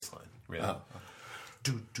Really?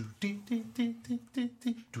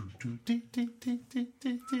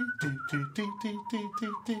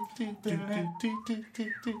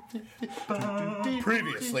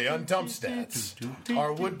 Previously on Dump Stats,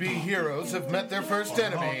 our would-be heroes have met their first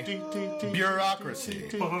enemy, bureaucracy,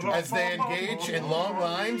 as they engage in long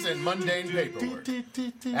lines and mundane paperwork.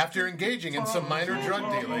 After engaging in some minor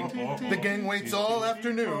drug dealing, the gang waits all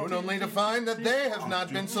afternoon only to find that they have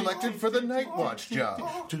not been selected for the night watch job.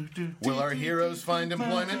 Will our heroes find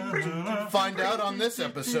employment? Find out on this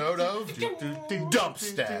episode of Dump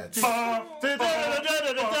Stats.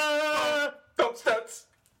 Dump Stats,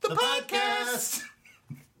 the podcast.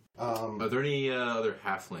 Are there any other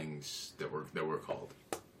halflings that were called?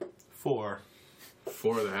 4.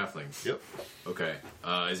 4 other halflings. Yep. Okay.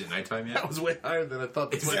 Is it nighttime yet? That was way higher than I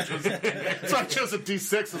thought. So I chose a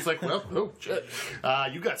D6. It's like, well, oh shit.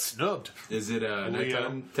 You got snubbed. Is it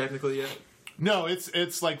nighttime technically yet? No,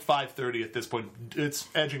 it's like 5:30 at this point. It's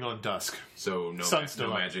edging on dusk. So no, Sun's still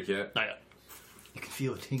no up. magic yet? Not yet. You can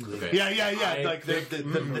feel it tingling. Okay. Yeah. Like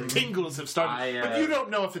the tingles have started. But you don't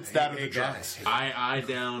know if it's that or the drugs.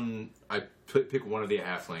 I pick one of the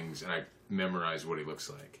halflings and I memorize what he looks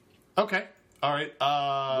like. Okay. All right.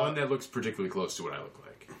 One that looks particularly close to what I look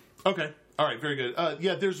like. Okay. All right. Very good.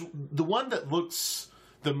 Yeah, there's the one that looks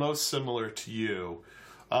the most similar to you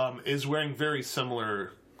is wearing very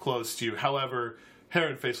similar clothes to you. However, hair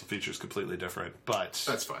and facial features completely different. But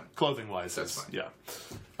that's fine. Clothing-wise, that's fine. Yeah.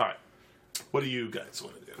 All right. What do you guys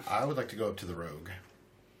want to do? I would like to go up to the rogue.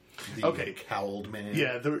 The cowled man.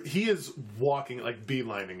 Yeah, he is walking, like,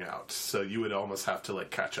 beelining out. So you would almost have to, like,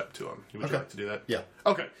 catch up to him. Would you like to do that? Yeah.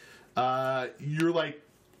 Okay. You're, like,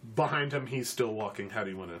 behind him. He's still walking. How do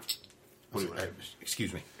you want to...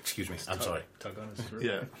 Excuse me. I'm sorry. Tug on his throat.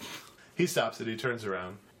 Yeah. He stops it. He turns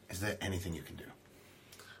around. Is there anything you can do?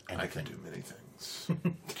 I can do many things.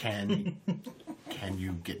 Can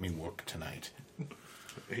you get me work tonight?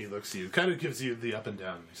 He looks at you, kind of gives you the up and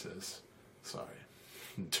down. He says, "Sorry,"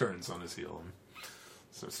 and turns on his heel and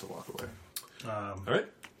starts to walk away. All right,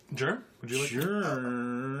 Germ, would you like?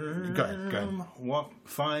 Sure. Go ahead.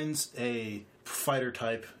 Finds a fighter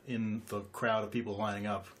type in the crowd of people lining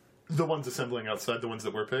up. The ones assembling outside, the ones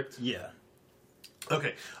that were picked. Yeah.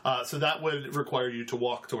 Okay, so that would require you to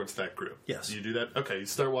walk towards that group. Yes. Do you do that? Okay, you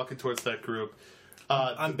start walking towards that group.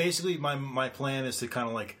 I'm basically my plan is to kind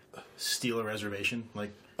of like steal a reservation,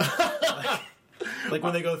 like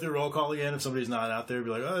when they go through roll call again. If somebody's not out there, be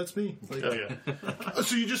like, "Oh, that's me." Like,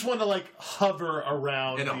 So you just want to like hover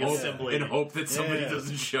around the assembly in hope that somebody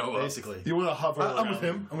doesn't show up. basically. You want to hover. I'm with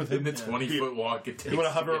him. In the 20-foot walk, it takes You want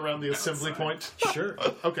to hover get around the assembly outside. point? Sure.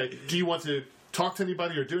 Okay. Do you want to talk to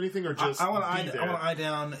anybody or do anything, or just I want be to there? eye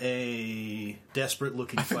down a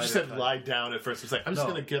desperate-looking I fighter. just said type. lie down at first. It's like I'm just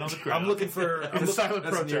No. going to get on the ground. I'm looking for. in silent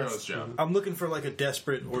That's Nero's protest. job. I'm looking for like a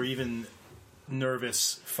desperate or even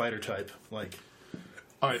nervous fighter type. Like,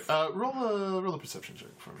 All right, roll a perception check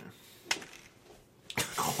for me.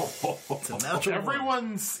 it's a natural.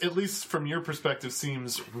 Everyone's, at least from your perspective,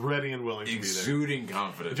 seems ready and willing to be there. Exuding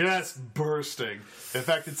confidence. Just bursting. In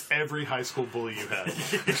fact, it's every high school bully you had.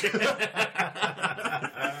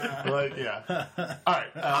 Like, yeah. All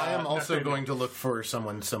right. I am also going to look for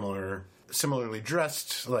someone similarly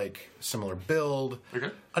dressed, like similar build.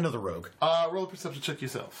 Okay. Another rogue. Roll a perception check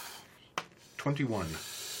yourself. 21.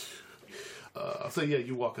 So yeah,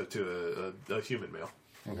 you walk up to a human male.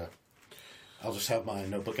 Okay. I'll just have my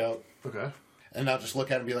notebook out, Okay. and I'll just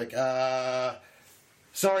look at it and be like,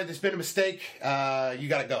 sorry, there's been a mistake. You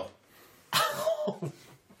gotta go.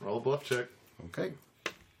 Roll a bluff check. Okay.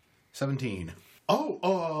 17.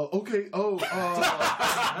 Okay.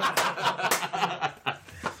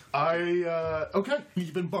 Okay.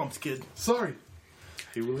 You've been bumped, kid. Sorry.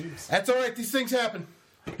 He relieves. That's all right. These things happen.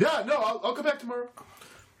 Yeah, no, I'll come back tomorrow.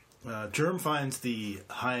 Germ finds the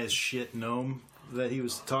highest shit gnome that he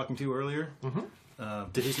was talking to earlier.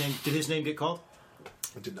 Mm-hmm. Did his name get called?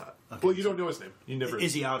 I did not. Okay, well, you don't know his name. You never.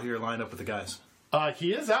 Is he out here lined up with the guys?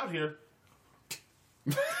 He is out here.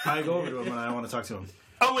 I go over to him and I want to talk to him.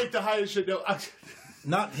 Oh wait, the highest shit. No,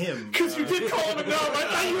 Not him. because you did call him a gnome. I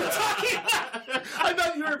thought you were talking. I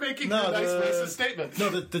thought you were making a nice racist statement. No,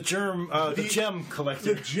 the gem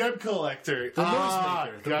collector. The gem collector. The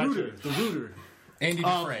noisemaker. The gotcha. rooter. The rooter. Andy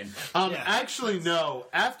Dufresne. Yeah. Actually, no.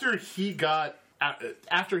 After he got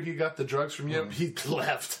the drugs from you, he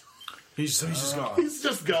left. He's just gone. He's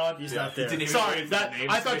just gone. He's not there. Didn't even Sorry, know that his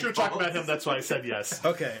name. I thought you were talking about him. That's why I said yes.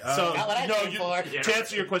 Okay. So Not what I no, came for. to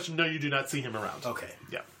answer your question, no, you do not see him around. okay.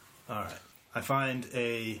 Yeah. All right. I find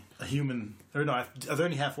a human. Or no, are there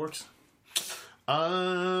any half orcs?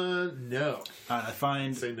 No. I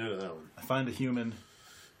find Say no to that one. I find a human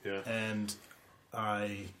Yeah. And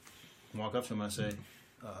I walk up to him and I say,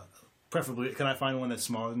 preferably, can I find one that's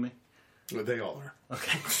smaller than me? Well, they all are.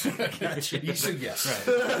 Okay. Gotcha. You said yes.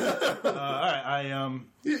 All right.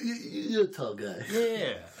 You're a tall guy.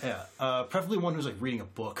 Yeah. Preferably one who's like reading a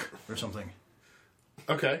book or something.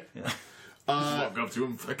 Okay. Yeah. Walk up to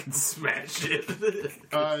him, fucking smash it.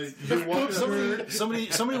 You walk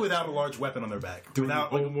Somebody without a large weapon on their back.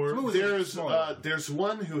 Without like, someone with a smaller- there's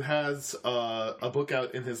one who has a book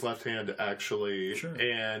out in his left hand, actually, Sure.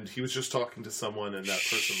 and he was just talking to someone, and that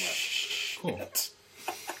person left. cool.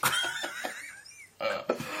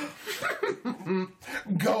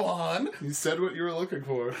 Go on. You said what you were looking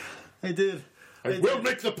for. I did. I will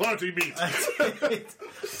make the party meet.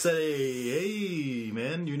 Said, hey,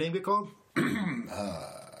 man, your name get called?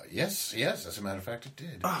 Yes. As a matter of fact, it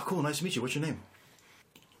did. Oh, cool. Nice to meet you. What's your name?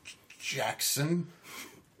 Jackson.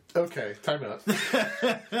 Okay, time out.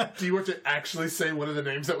 Do you want to actually say one of the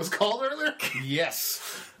names that was called earlier? Yes.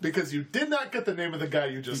 Because you did not get the name of the guy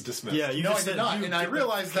you just dismissed. Yeah, you No, I just did said not, you and I did-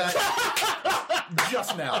 realized that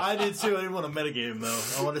just now. I did too. I didn't want to metagame though.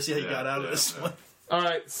 I want to see how you got out of this one. All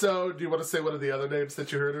right, so do you want to say one of the other names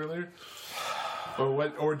that you heard earlier?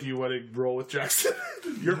 Or do you want to roll with Jackson?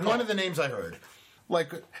 You're one of the names I heard.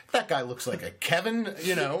 Like, that guy looks like a Kevin,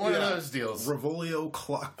 you know, one of Yeah. those deals. Revolio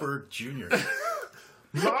Clockberg Jr.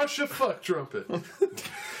 Marsha Fuck Trumpet.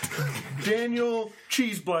 Daniel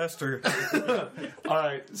Cheese Blaster. All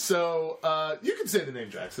right, so you can say the name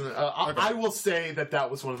Jackson. I will say that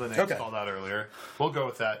was one of the names Okay. called out earlier. We'll go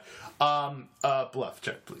with that. Bluff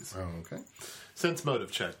check, please. Okay. Sense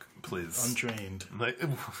motive check, please. Untrained. Like,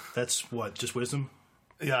 That's what? Just wisdom?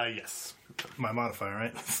 yeah, yes. My modifier,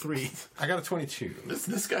 right? 3. I got a 22.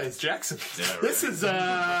 This guy is Jackson. Yeah, right. This is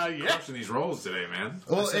yeah. Crushing these rolls today, man.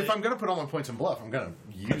 Well, if I'm going to put all my points in bluff, I'm going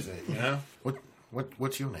to use it, you know?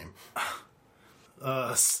 What's your name?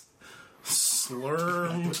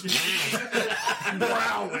 Slurm.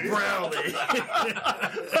 Browley.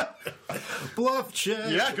 Bluff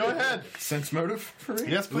check. Yeah, go ahead. Sense motive for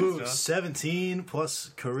me? Yes, please. Ooh, John. 17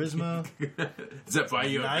 plus charisma. Does that buy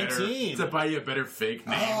you a 19. better? Does that buy you a better fake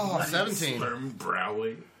name? Oh, 17. Slurm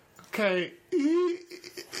Browley. Okay,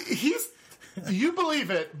 he's. You believe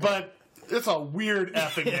it, but it's a weird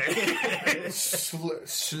effing name.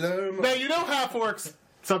 Slow Now you know half orcs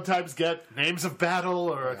sometimes get names of battle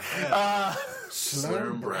or.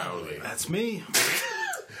 Slurm Browley. That's me.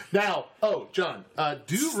 Now, John,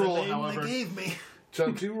 do roll. The name However, they gave me.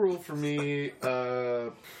 John, do roll for me.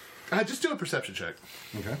 Just do a perception check.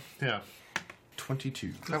 Okay. Yeah,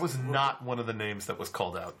 22. that was not one of the names that was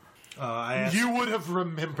called out. I asked, You would have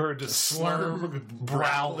remembered Slurm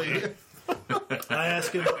Browley. I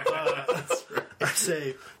ask him, I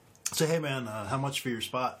say, hey man, how much for your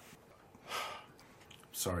spot?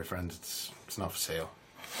 Sorry, friend, it's not for sale.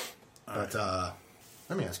 But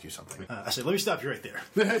let me ask you something. I said, let me stop you right there.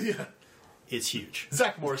 Yeah, It's huge.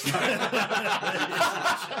 Zach Morris.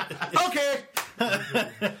 Okay.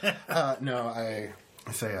 No, I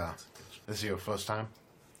say, this is your first time.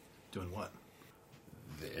 Doing what?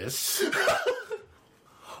 This.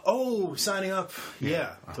 Oh, signing up.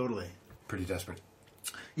 Yeah, totally. Pretty desperate.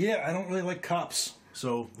 Yeah, I don't really like cops.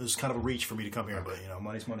 So there's kind of a reach for me to come here, but,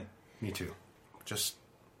 money's money. Me too. Just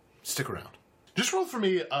stick around. Just roll for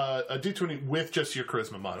me a d20 with just your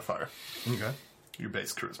charisma modifier, Okay. your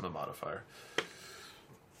base charisma modifier.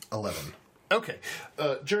 11. Okay,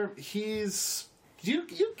 Jerm, he's you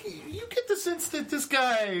get the sense that this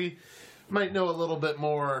guy might know a little bit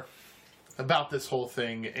more about this whole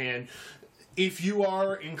thing, and if you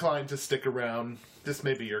are inclined to stick around, this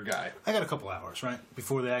may be your guy. I got a couple hours, right?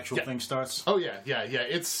 Before the actual Yeah. thing starts. Oh yeah.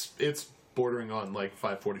 It's bordering on like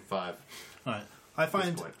 5:45. All right. I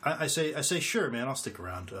find point. I say sure, man. I'll stick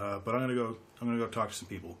around, but I'm gonna go talk to some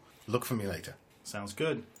people. Look for me later. Sounds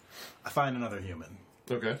good. I find another human,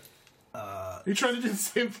 Okay. You trying to do the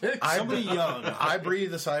same thing? somebody young. I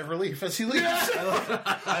breathe a sigh of relief as he leaves.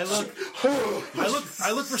 I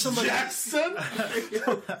look for somebody. Jackson,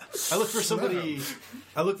 I look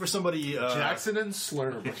for somebody. Jackson, and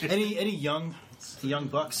Slurm. Any young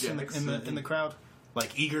bucks in the crowd,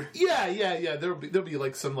 like eager. Yeah. There'll be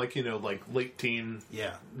like some like late teen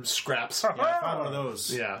Yeah. scraps. Yeah, I find one of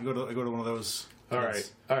those. Yeah. I go to one of those. All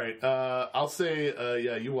right. I'll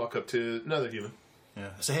say, you walk up to another human. Yeah.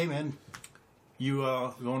 I say, hey man, you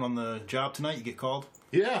going on the job tonight? You get called?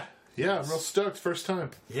 Yeah, I'm real stoked. First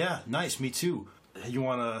time. Yeah, nice. Me too. You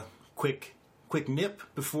want a quick nip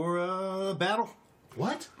before battle?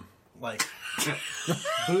 What? like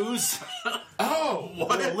booze, Oh, a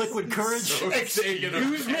little liquid courage,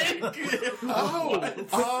 excuse me.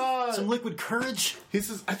 some liquid courage. He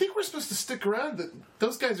says, I think we're supposed to stick around. That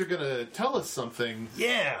those guys are going to tell us something.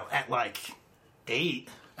 Yeah, at like 8.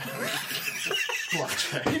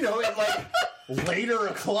 You know, at like later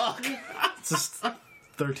o'clock. It's just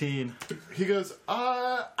 13. He goes,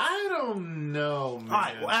 I don't know, man. All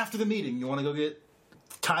right. Well, after the meeting, you want to go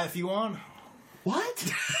tie a few on?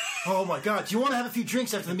 What? Oh my God! Do you want to have a few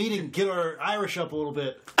drinks after the meeting? Get our Irish up a little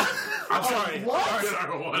bit. I'm sorry.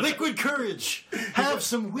 What? Liquid courage. Have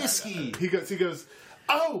some whiskey. He goes,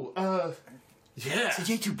 oh, Yeah.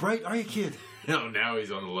 You ain't too bright, are you, kid? No, now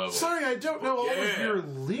he's on the level. sorry, I don't know all of Yeah. your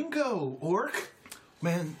lingo, orc.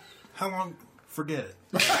 Man, how long? Forget it.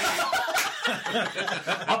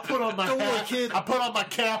 I'll put on my Don't worry, hat. kid. I'll put on my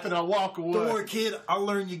cap and I'll walk away. Don't worry, kid. I'll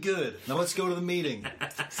learn you good. Now let's go to the meeting.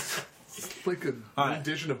 Like a right.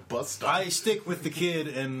 rendition of Bus Stop. I stick with the kid,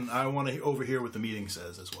 and I want to overhear what the meeting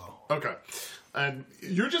says as well. Okay. And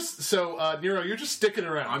you're just, Nero, you're just sticking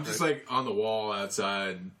around. I'm just right? like on the wall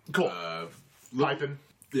outside. Cool. Little- Piping.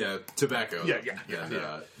 Yeah, tobacco. Yeah.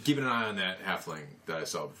 And keeping an eye on that halfling that I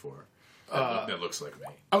saw before. That looks like me.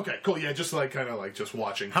 Okay, cool. Yeah, just like kind of like just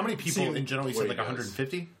watching. How many people See, in general? You what said he like does.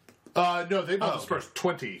 150. No, they've all Oh, dispersed.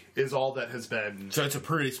 20 is all that has been. So it's a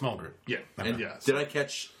pretty small group. Yeah. And yeah. did I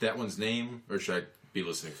catch that one's name, or should I be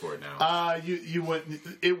listening for it now? You wouldn't.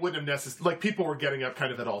 It wouldn't have necessarily. Like people were getting up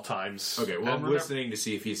kind of at all times. Okay, well, And I'm remember- listening to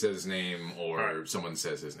see if he says his name or Alright. someone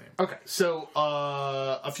says his name. Okay, so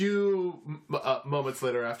a few moments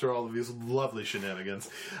later, after all of these lovely shenanigans,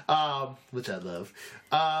 which I love,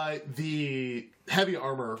 the heavy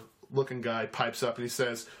armor looking guy pipes up and he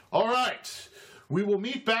says, "All right, we will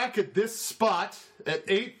meet back at this spot at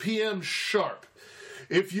 8 p.m. sharp.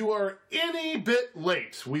 If you are any bit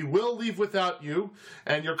late, we will leave without you,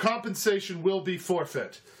 and your compensation will be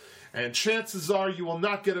forfeit. And chances are you will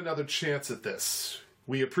not get another chance at this.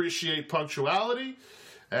 We appreciate punctuality,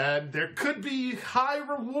 and there could be high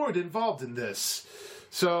reward involved in this.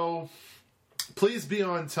 So, please be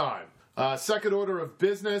on time. Second order of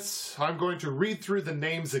business, I'm going to read through the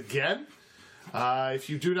names again. If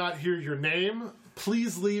you do not hear your name,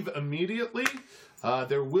 please leave immediately.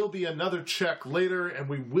 There will be another check later, and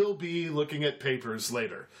we will be looking at papers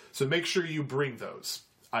later. So make sure you bring those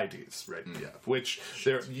IDs, right? Yeah, which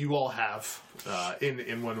you all have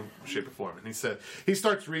in one shape or form. And he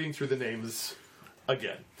starts reading through the names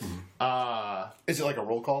again. Is it like a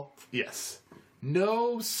roll call? Yes.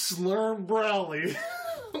 No Slurm Browley,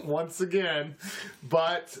 once again,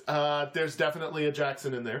 but there's definitely a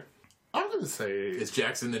Jackson in there. I'm going to say... Is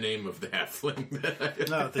Jackson the name of the halfling?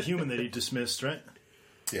 No, the human that he dismissed, right?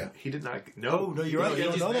 Yeah. He did not... Oh, no, you're right. he You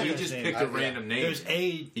don't know that he guy's just name. picked a random name. There's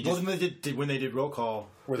a... just- when they did roll call...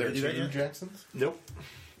 Were there did they do that two yet? Jacksons? Nope.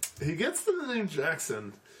 He gets to the name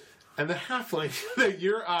Jackson, and the halfling that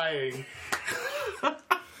you're eyeing...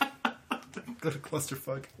 Go to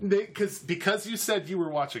clusterfuck. Because you said you were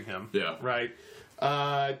watching him. Yeah. Right?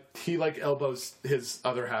 He, elbows his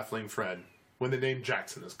other halfling friend when the name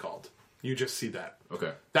Jackson is called. You just see that.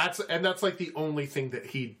 Okay. That's the only thing that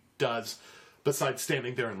he does besides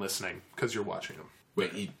standing there and listening because you're watching him.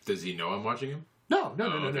 Wait, does he know I'm watching him? No.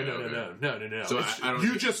 okay. So It's- I don't-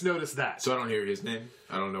 you just noticed that. So I don't hear his name?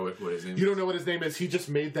 I don't know what his name You is? don't know what his name is. He just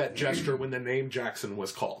made that gesture when the name Jackson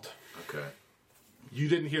was called. Okay. You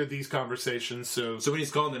didn't hear these conversations, so So when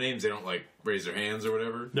he's calling the names, they don't, raise their hands or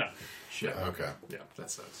whatever? no. Shit. Okay. Yeah.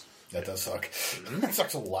 That sucks. That does suck. That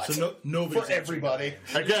sucks a lot. So nobody's for everybody.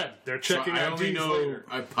 Again, they're So checking I out only IDs know later.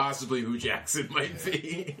 possibly who Jackson might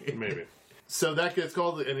be. Maybe. So that gets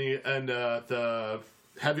called, and the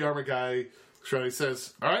heavy armor guy Shreddy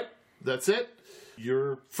says, "All right, that's it.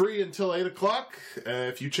 You're free until 8 o'clock.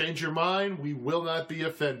 If you change your mind, we will not be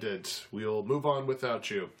offended. We'll move on without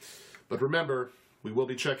you. But remember, we will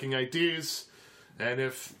be checking IDs, and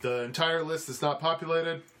if the entire list is not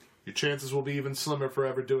populated, your chances will be even slimmer for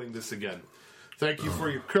ever doing this again. Thank you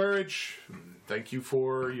for your courage. Thank you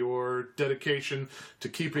for your dedication to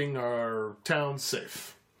keeping our town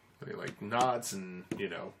safe." And he nods and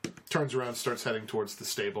turns around, starts heading towards the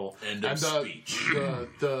stable. End of and speech.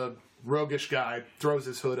 The roguish guy throws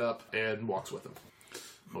his hood up and walks with him.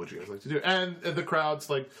 What would you guys like to do? And the crowd's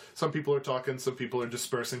some people are talking, some people are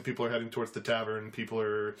dispersing, people are heading towards the tavern, people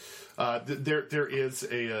are there is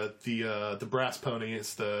the Brass Pony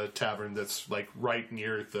is the tavern that's right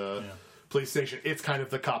near the police station. It's kind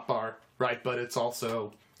of the cop bar, right? But it's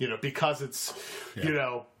also because it's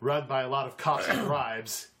run by a lot of cops and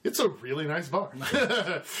bribes, it's a really nice bar.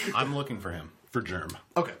 I'm looking for him. For Germ.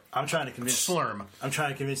 Okay. I'm trying to convince Slurm. I'm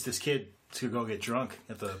trying to convince this kid Let's go get drunk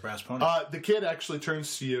at the Brass Pony. The kid actually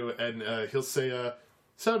turns to you and he'll say,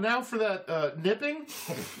 "So now for that nipping,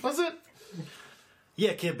 was it?"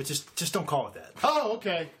 Yeah, kid, but just don't call it that. Oh,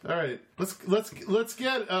 okay. All right. Let's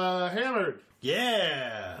get hammered.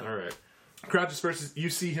 Yeah. All right. Crowd disperses. You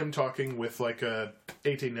see him talking with like a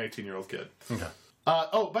 18, 19-year-old kid. Okay.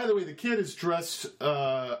 By the way, the kid is dressed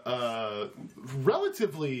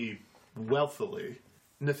relatively wealthily.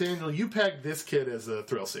 Nathaniel, you pegged this kid as a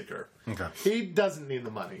thrill seeker. Okay. He doesn't need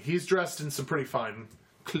the money. He's dressed in some pretty fine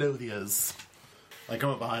clothes. I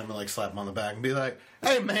come up behind him and like slap him on the back and be like,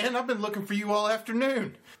 "Hey man, I've been looking for you all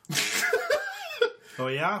afternoon." Oh,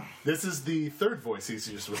 yeah? This is the third voice he's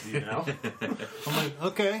used with you now. I'm like,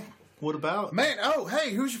 okay, what about? Man, oh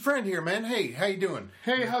hey, who's your friend here, man? Hey, how you doing?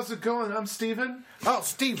 Hey, how's it going? I'm Steven. Oh,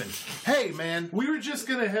 Steven. Hey man. We were just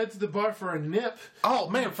going to head to the bar for a nip. Oh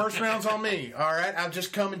man, first round's on me. All right, I've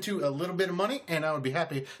just come into a little bit of money, and I would be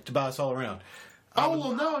happy to buy us all around. Oh,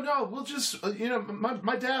 well, no. We'll just,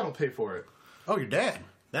 my dad will pay for it. Oh, your dad.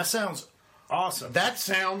 That sounds awesome. That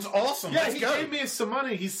sounds awesome. Yeah, Let's he go. gave me some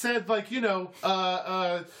money. He said, like,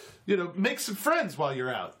 make some friends while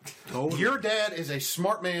you're out. Oh, Your dad is a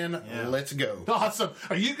smart man. Yeah. Let's go. Awesome.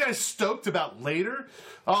 Are you guys stoked about later?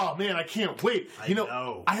 Oh, man, I can't wait. I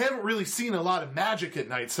know. I haven't really seen a lot of magic at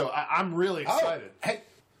night, so I'm really Oh, excited. hey,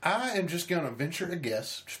 I am just going to venture a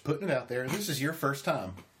guess, just putting it out there. This is your first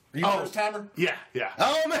time. Are you a Oh. first timer? Yeah.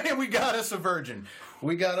 Oh man, we got us a virgin.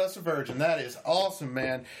 That is awesome,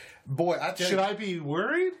 man. Boy, I tell Should you. I be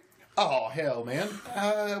worried? Oh hell, man.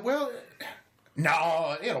 Well,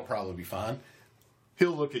 no, it'll probably be fine.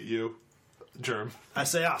 He'll look at you, Germ. I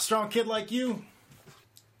say, strong kid like you?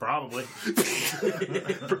 Probably.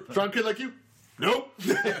 Drunk kid like you? Nope.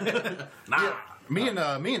 Nah. Me and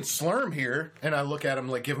Slurm here, and I look at him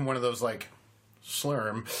like give him one of those like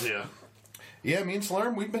Slurm. Yeah. Yeah, me and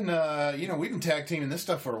Slurm, we've been tag teaming this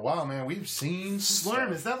stuff for a while, man. We've seen some Slurm,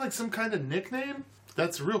 stuff. is that like some kind of nickname?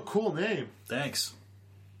 That's a real cool name. Thanks.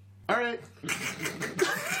 All right.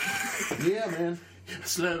 Yeah, man.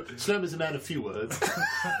 Slurm is a man of few words.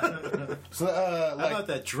 So, How like, about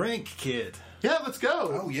that drink, kid? Yeah, let's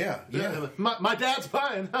go. oh yeah. My dad's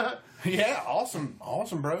buying. Yeah, awesome,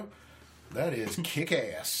 bro. That is kick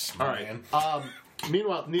ass. All right. Man.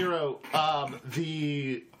 Meanwhile, Nero,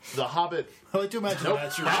 the Hobbit. I like to imagine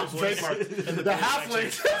that's your That's voice. trademark. The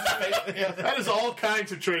halfling. That is all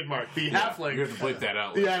kinds of trademark. The halfling. You have to bleep that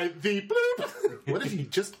out. Yeah, the bloop. What did he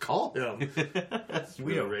just call him?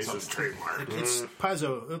 We know Racist trademark. It's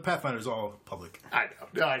Paizo. Pathfinder's all public. I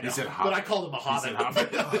know. He said but Hobbit. I called him a Hobbit.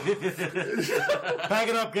 Bag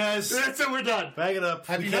it up, guys. That's it. We're done. Bag it up.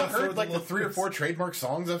 Have We you can't not heard afford like the look 3 or 4 trademark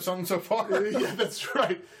songs I've sung so far? Yeah, that's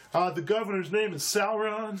right. The governor's name is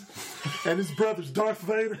Sauron, and his brother's Darth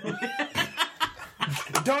Vader.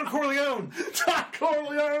 Don Corleone, Don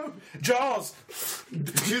Corleone. Jaws.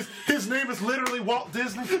 His name is literally Walt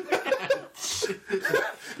Disney.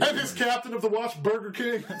 And his captain of the watch, Burger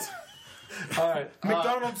King. All right.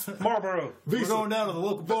 McDonald's, Marlboro. We're going down to the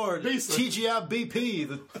local board. Visa. TGI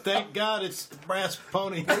BP. Thank God it's Brass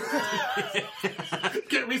Pony.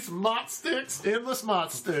 Get me some mott sticks. Endless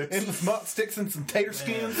mott sticks. And some mott sticks and some tater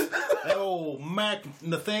skins. That old Mac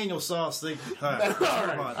Nathaniel sauce thing. All right, let's All move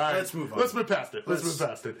right. on. All right. Let's move on. Let's move past it. Let's move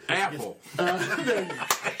past it. Apple.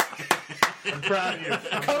 I'm proud of you.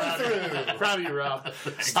 I'm proud of you, Rob.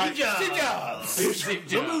 Steve Jobs. Steve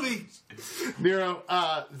The Jobs. movie. Nero,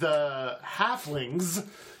 the halflings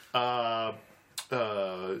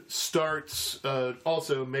starts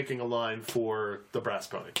also making a line for the Brass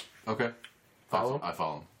Pony. Okay. Follow? I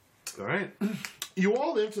follow him. All right. You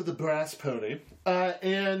all enter the Brass Pony,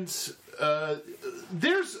 and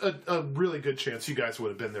there's a really good chance you guys would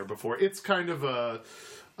have been there before. It's kind of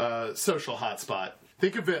a social hotspot.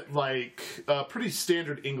 Think of it like a pretty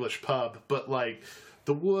standard English pub, but like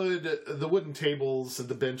the wooden tables and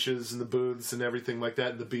the benches and the booths and everything like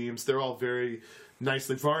that, and the beams, they're all very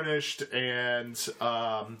nicely varnished, and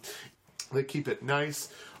they keep it nice.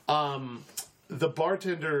 The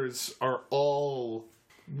bartenders are all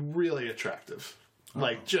really attractive.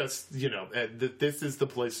 Like, just, this is the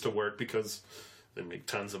place to work because they make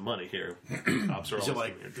tons of money here. Cops are Is it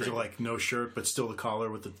always like giving you a drink. no shirt but still the collar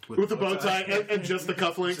with the With the bow tie and just the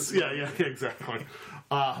cufflinks. Yeah, exactly.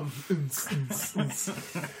 All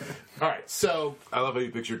right, so I love how you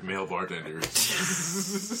pictured male bartenders.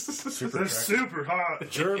 they're super hot.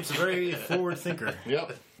 Gerb's a very forward thinker.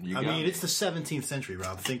 Yep. You I got mean, me. it's the 17th century,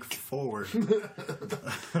 Rob. Think forward.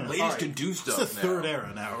 Ladies can do stuff It's the now. third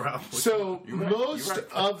era now, Rob. So You're right, most you're right.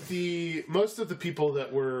 of the people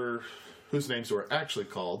that were whose names were actually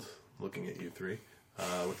called, looking at you three,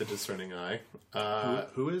 with a discerning eye.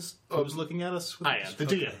 Who's looking at us? I am the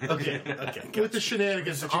DM. Okay. With the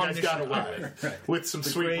shenanigans that you guys got away with. With some The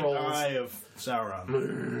sweet great rolls. eye of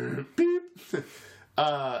Sauron. Beep.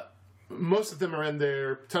 Most of them are in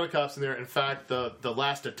there. Ton of cops in there. In fact, the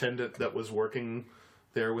last attendant that was working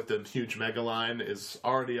there with the huge mega line is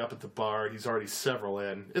already up at the bar. He's already several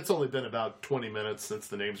in. It's only been about 20 minutes since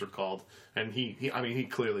the names were called, and he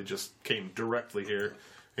clearly just came directly here,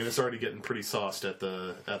 and is already getting pretty sauced at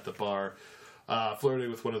the bar,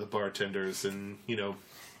 flirting with one of the bartenders, and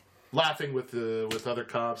laughing with other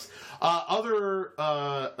cops. Other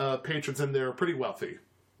patrons in there are pretty wealthy.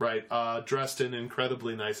 Right, dressed in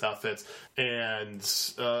incredibly nice outfits, and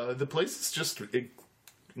the place is just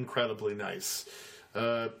incredibly nice.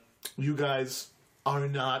 You guys are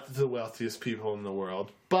not the wealthiest people in the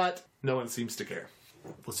world, but no one seems to care.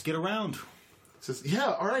 Let's get around. Says,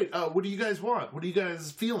 yeah, all right. What do you guys want? What are you guys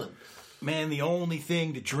feeling? Man, the only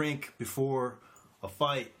thing to drink before a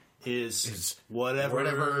fight is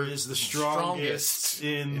whatever is the strongest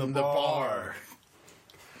in the bar.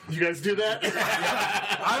 You guys do that?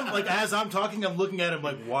 I'm like, as I'm talking, I'm looking at him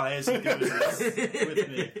like, why is he doing this with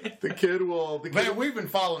me? The kid will. Man, we've been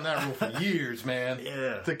following that rule for years, man.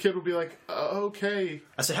 Yeah. The kid will be like, okay.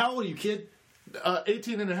 I said, how old are you, kid?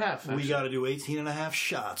 18 and a half. We got to do 18 and a half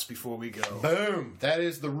shots before we go. Boom. That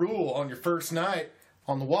is the rule on your first night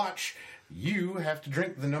on the watch. You have to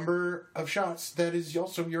drink the number of shots that is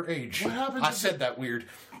also your age. What happens I if said that weird.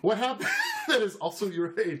 What happens? That is also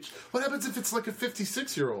your age. What happens if it's like a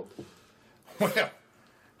 56-year-old? Well,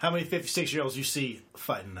 How many 56-year-olds you see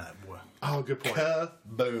fighting that boy? Oh, good point.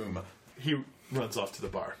 boom. He runs off to the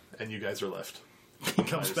bar, and you guys are left. He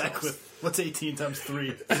comes back with, what's 18 times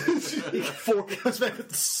 3? 4. He comes back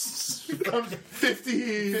with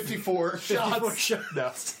 54 54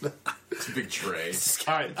 shots. No. It's a big tray.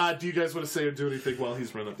 All right. Do you guys want to say or do anything while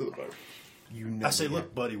he's running up to the bar? You know. I say,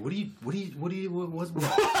 look, buddy, what is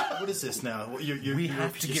this now? You're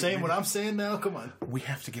get saying rid what of- I'm saying now? Come on. We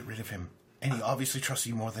have to get rid of him. And he obviously trusts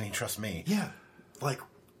you more than he trusts me. Yeah. Like,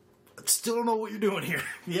 I still don't know what you're doing here.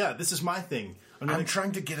 Yeah, this is my thing. I'm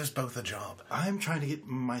trying to get us both a job. I'm trying to get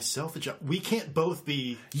myself a job. We can't both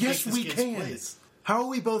be. Yes, take this we kid's can. place. How are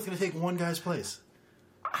we both going to take one guy's place?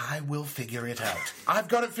 I will figure it out. I've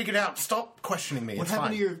got it figured out. Stop questioning me. What It's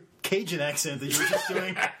happened fine. to your Cajun accent that you were just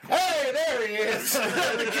doing? Hey, there he is. All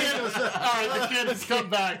right, the kid has come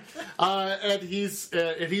back, and he's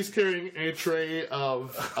carrying a tray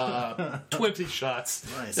of 20 shots.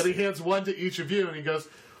 Nice. And he hands one to each of you, and he goes,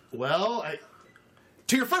 "Well,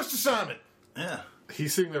 To your first assignment. Yeah.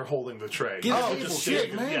 he's sitting there holding the tray. Get a Oh, table. just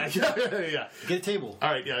shit, man. Yeah. Get a table.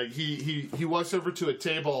 All right, yeah. He walks over to a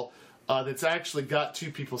table that's actually got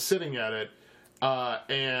two people sitting at it,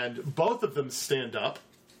 and both of them stand up,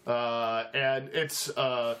 and it's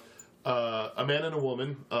a man and a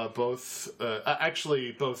woman, both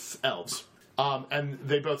elves, and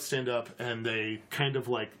they both stand up and they kind of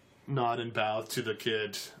like nod and bow to the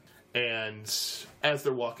kid. And as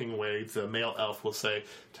they're walking away, the male elf will say,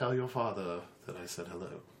 "Tell your father that I said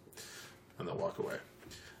hello," and they'll walk away.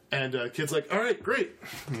 And kid's like, "All right, great."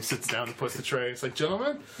 And he sits down and puts the tray. It's like,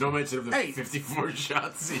 "Gentlemen, No mention of the Hey. 54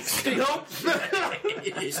 shots.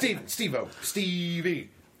 Stevie.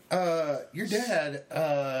 Your dad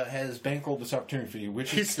has bankrolled this opportunity for you,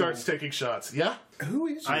 which he is starts taking shots." Yeah, Who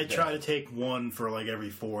is your I dad? try to take one for like every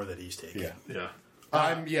 4 that he's taking. Yeah.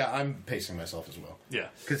 yeah, I'm pacing myself as well. yeah,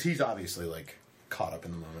 Because he's obviously like caught up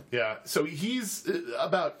in the moment. yeah. So he's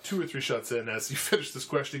about 2 or 3 shots in. As you finish this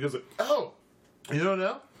question, he goes, like, "Oh, you don't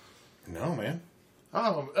know? No, man.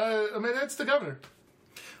 Oh, I mean, that's the governor."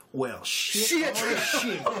 Well, shit.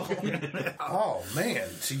 Oh man.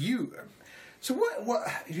 So what?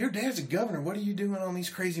 Your dad's a governor. What are you doing on these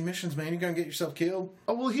crazy missions, man? You gonna get yourself killed?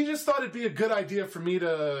 Oh, well, he just thought it'd be a good idea for me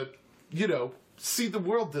to, see the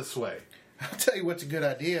world this way. I'll tell you what's a good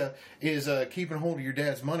idea is keeping hold of your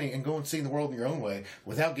dad's money and going seeing the world in your own way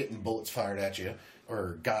without getting bullets fired at you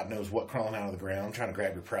or God knows what crawling out of the ground trying to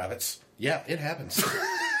grab your privates. Yeah, it happens.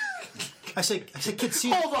 I say, kid, see.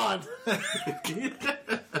 Hold on.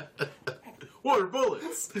 What are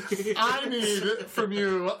bullets? I need from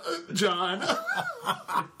you, John.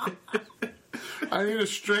 I need a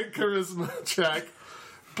straight charisma check,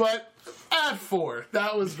 but add 4.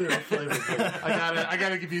 That was very flavorful. I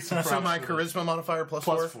gotta give you some props. So my for that. charisma modifier plus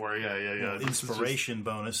Plus 4. 4, yeah. Inspiration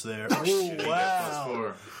bonus there. Wow. Oh,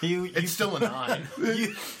 wow. It's still a 9.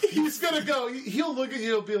 He's gonna go. He'll look at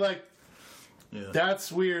you and be like, Yeah.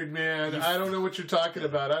 "That's weird, man. I don't know what you're talking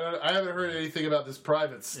about. I haven't heard anything about this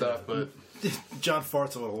private stuff, but John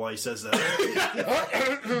farts a little while he says that.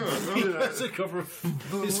 He doesn't cover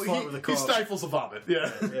his fart with a He cough. stifles a vomit.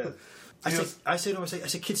 Yeah. Yeah. I say to him, I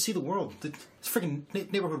say, kids, see the world. It's freaking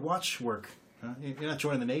neighborhood watch work. Huh? You're not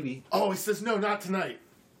joining the Navy. Oh, he says, no, not tonight.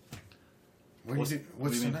 What's do you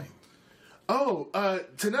mean? tonight? Oh,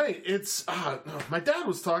 tonight it's my dad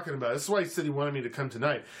was talking about it. That's why he said he wanted me to come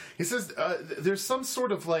tonight. He says there's some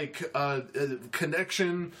sort of like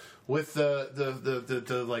connection with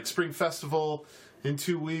the like spring festival in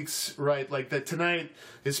 2 weeks, right? Like that tonight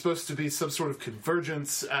is supposed to be some sort of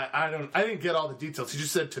convergence. I didn't get all the details. He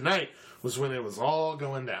just said tonight was when it was all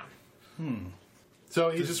going down. So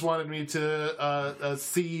he just wanted me to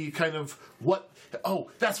see kind of what.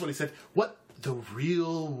 Oh, that's what he said. What the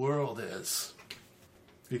real world is.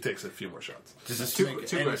 He takes a few more shots. Does this Two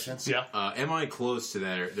make any questions. sense? Yeah. Am I close to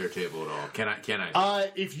their table at all? Can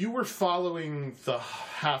I? If you were following the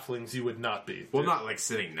halflings, you would not be. Well, not like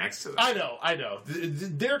sitting next to them. I know.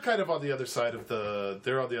 They're kind of on the other side of the.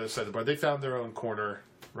 They're on the other side of the bar. They found their own corner,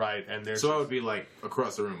 right? And they're So I would be like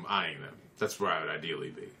across the room eyeing them. That's where I would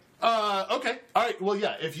ideally be. Okay. All right. Well,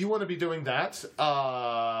 yeah. If you want to be doing that,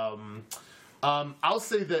 I'll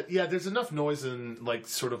say that there's enough noise and like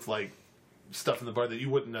sort of like stuff in the bar that you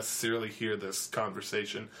wouldn't necessarily hear this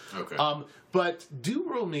conversation. Okay. But do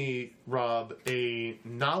roll me, Rob, a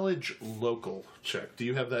knowledge local check. Do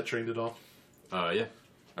you have that trained at all? Yeah.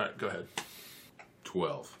 All right. Go ahead.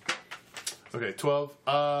 12. Okay. 12.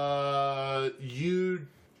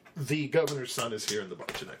 The governor's son is here in the bar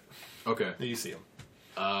tonight. Okay. You see him.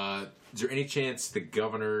 Is there any chance the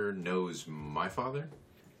governor knows my father?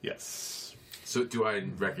 Yes. So do I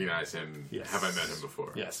recognize him? Yes. Have I met him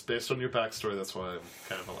before? Yes. Based on your backstory, that's why I'm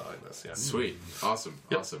kind of allowing this. Yeah. Sweet. Awesome.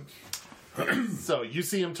 Yep. Awesome. So you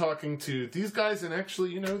see him talking to these guys, and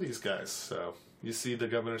actually, you know these guys. So you see the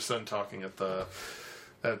governor's son talking at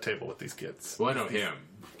a table with these kids. Well, I know him.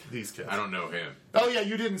 These kids. I don't know him. Oh yeah,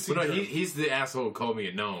 you didn't see. Well, no, him. he's the asshole who called me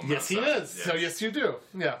a gnome. Yes, he outside. is. So yes, you do.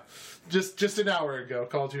 Yeah, just an hour ago,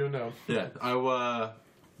 called you a gnome. Yeah.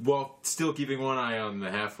 Well, still keeping one eye on the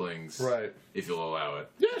halflings. Right. If you'll allow it.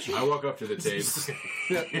 Yeah, sure. I walk up to the table.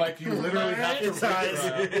 Yeah, like you literally have to.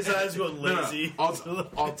 His eyes go lazy. I'll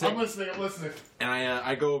take. I'm listening. And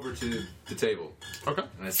I go over to the table Okay.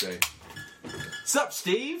 and I say, "Sup,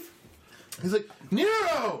 Steve?" He's like,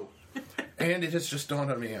 Nero! And it has just dawned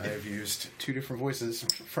on me I have used two different voices in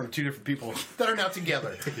front of two different people that are now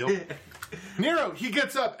together. Yep. Nero, he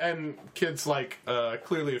gets up and kid's like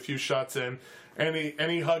clearly a few shots in, and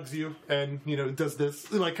he hugs you and does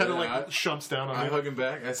this like kind of Yeah, like shumps down on I you. hug him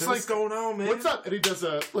back. I said, It's "What's going on, man?" What's up? And he does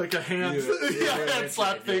a hand hand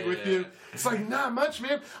slap thing with you. It's like not much,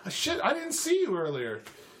 man. Shit, I didn't see you earlier.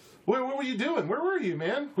 What were you doing? Where were you,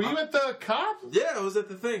 man? Were you at the cop? Yeah, I was at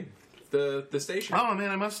the thing, the station. Oh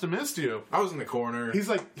man, I must have missed you. I was in the corner. He's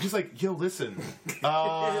like, yo, listen.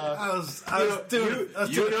 I was doing.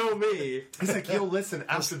 You know me. He's like, yo, listen.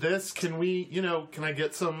 After this, can we, can I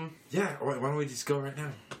get some? Yeah. Why don't we just go right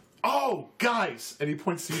now? Oh, guys, and he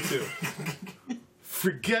points to you two.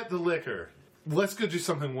 Forget the liquor. Let's go do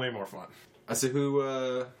something way more fun. I said, who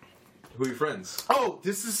are your friends? Oh,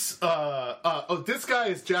 this is this guy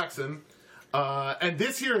is Jackson, and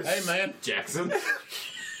this here is Hey, man. Jackson.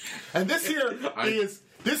 and this here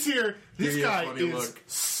this Give you a guy funny is look.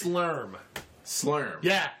 Slurm. Slurm.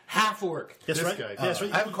 Yeah, half orc. That's this right. guy. That's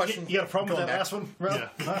right. I have a question. You got a problem with Going that back. last one, Rob?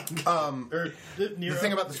 Yeah. The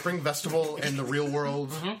thing about the Spring Festival and the real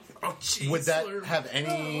world, Oh, jeez. would that Slurm. have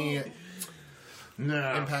any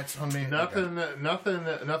No. impacts on me? Nothing.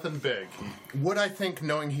 Okay. Nothing big. Would I think,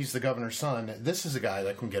 knowing he's the governor's son, this is a guy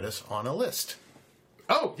that can get us on a list?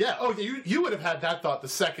 Oh yeah. Oh, you would have had that thought the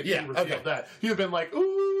second Yeah, he revealed okay. that. You'd have been like,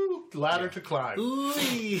 ooh, ladder to climb.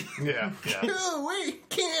 Yeah. Oh, we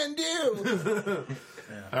can do.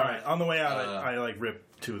 All right. On the way out, I like rip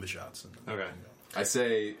two of the shots. Okay. I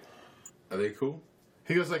say, are they cool?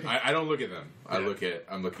 He goes like, I don't look at them. Yeah.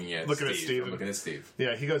 I'm looking at Looking at Steve. Steve. I'm looking at Steve.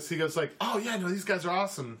 yeah. He goes like, oh yeah, no, these guys are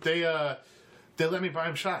awesome. They let me buy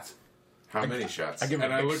him shots. How many shots? I give him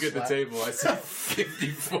and a I big look at the slap. table. I see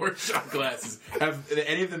 54 shot glasses. Have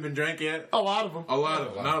any of them been drank yet? A lot of them. A lot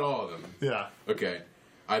of them. Not all of them. Yeah. Okay.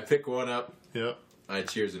 I pick one up. Yep. I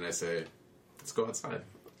cheers and I say, let's go outside.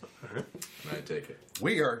 And I take it.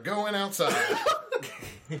 We are going outside.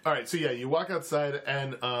 All right. So yeah, you walk outside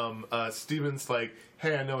and Steven's like,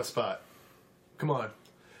 hey, I know a spot. Come on.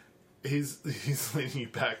 He's leading you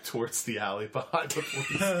back towards the alley behind the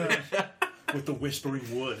police. With the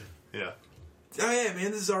whispering wood. Yeah. Oh yeah,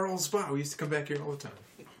 man, this is our old spot. We used to come back here all the time.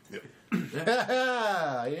 Yep.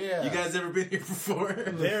 Yeah. You guys ever been here before?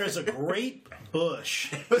 There is a great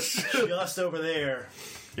bush just over there.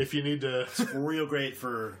 if you need to. Real great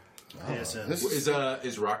for ASN. This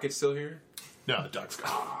Is Rocket still here? No, the duck's gone.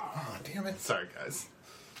 oh, damn it. Sorry, guys.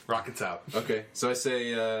 Rocket's out. Okay, so I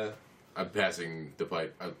say I'm passing the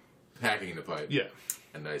pipe. I'm packing the pipe. Yeah.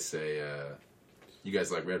 And I say, you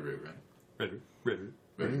guys like Red Root, right? Red Root.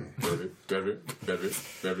 Red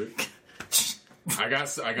Root. I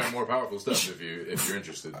got more powerful stuff if you're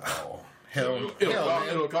interested. Oh, hell, man.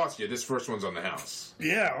 It'll cost you. This first one's on the house.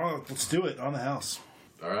 Yeah, let's do it on the house.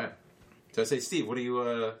 All right. So I say, Steve, what are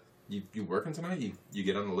you working tonight? You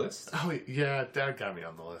get on the list? Oh, yeah, Dad got me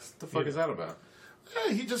on the list. What the fuck is that about?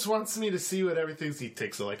 Yeah, he just wants me to see what everything's. He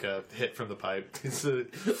takes like a hit from the pipe. He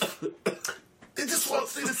just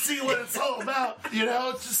wants me to see what it's all about. You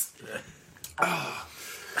know, it's just.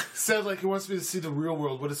 Said like he wants me to see the real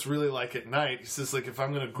world, what it's really like at night. He says like if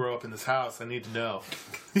I'm going to grow up in this house, I need to know.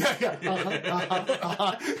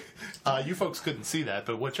 You folks couldn't see that,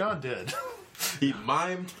 but what John did. He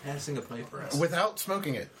mimed passing a pipe around. Without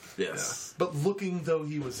smoking it. Yes. But looking though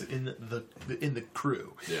he was in the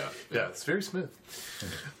crew. Yeah. Yeah, it's very smooth.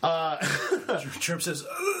 Trimp says,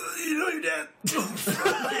 "You know your dad.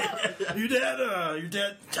 your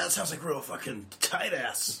dad sounds like real fucking tight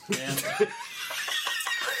ass, man."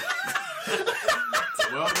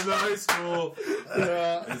 Welcome to high school.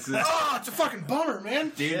 This is It's a fucking bummer, man.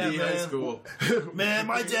 D&D Yeah, high man. school. Man,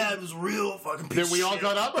 my dad was real fucking piece Then we of all shit.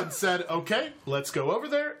 got up and said, "Okay, let's go over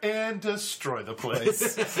there and destroy the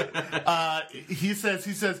place." He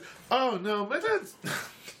says, "Oh no, my dad's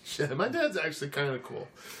shit. My dad's actually kind of cool,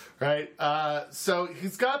 right?" So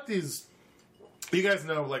he's got these. You guys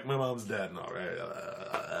know, like my mom's dead and all,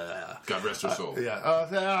 right? God rest her soul.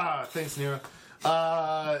 Yeah. Thanks, Nero.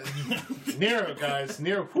 Nero, guys.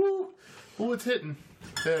 Nero. Whoo, it's hitting.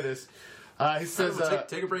 There it is. He says.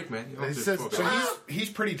 Take a break, man. You don't he have to says- focus. So he's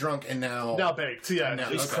pretty drunk and now now baked. Yeah. Now-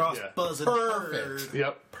 He's Okay. cross Yeah. buzzing. Perfect.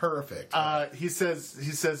 Yep. perfect. He says,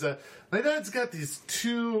 my dad's got these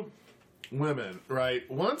two women, right?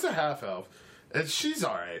 One's a half elf, and she's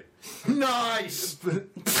all right. Nice.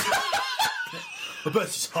 But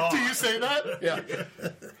she's hot. Do you say that? Yeah.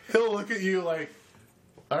 He'll look at you like,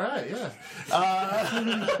 all right, yeah.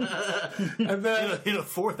 And then, In a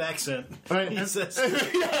fourth accent. right, He says,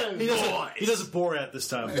 yeah, he does a Borat this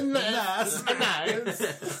time. nice.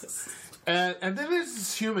 And then there's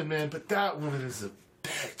this human, man, but that woman is a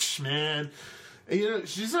bitch, man. And, you know,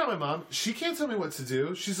 she's not my mom. She can't tell me what to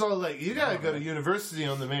do. She's all like, you gotta go to university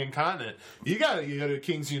on the main continent. You gotta go to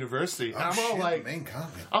King's University. And I'm all like, main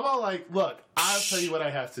comment. I'm all like, look, I'll tell you what I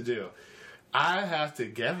have to do. I have to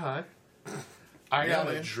get high. I Yeah,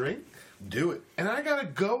 gotta man. drink. Do it. And I gotta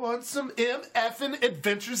go on some MFing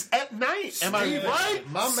adventures at night. Am I Steve, right?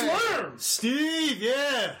 my man. Slurm. Steve,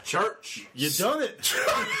 yeah. Church. You done it.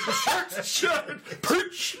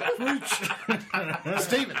 Preach.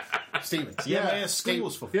 Steven. Yeah, man,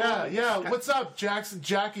 schools for Yeah. What's up, Jackson?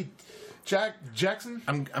 Jackson?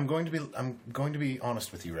 I'm going to be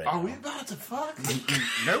honest with you right Are now. we about to fuck?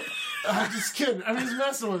 Nope. I'm just kidding. I'm just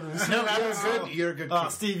messing with this. No, you're a good Oh,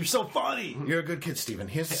 kid. Steve, you're so funny. You're a good kid, Steven.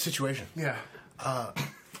 Here's the situation. Yeah.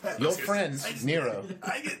 Your friend Nero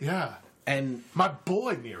Yeah. and My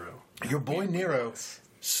boy Nero. your boy Nero,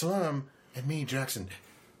 Slum, and me, Jackson,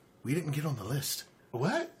 we didn't get on the list.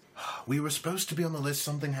 What? We were supposed to be on the list.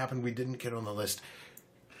 Something happened. We didn't get on the list.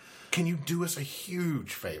 Can you do us a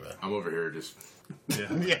huge favor? I'm over here just.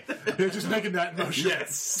 Yeah. They're just making that motion.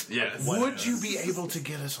 Yes. Would you be able to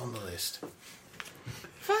get us on the list?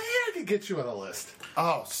 If I could get you on a list.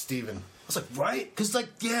 Oh, Steven. I was like, right? Because, like,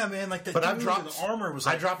 yeah, man, like, the But I've dude dropped in the armor was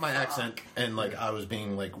like, I dropped my accent and like I was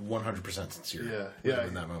being like 100% sincere. Yeah.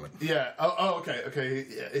 In that moment. Yeah. Oh, okay.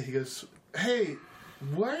 Yeah, he goes, hey,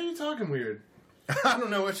 why are you talking weird? I don't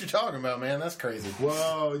know what you're talking about, man. That's crazy.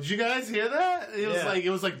 Whoa, did you guys hear that? It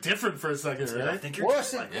was like different for a second, I right? think you're What?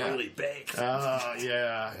 just, like, Yeah. really baked. Oh,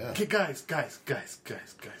 yeah. Yeah. Okay, guys.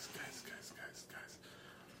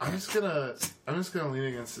 I'm just gonna lean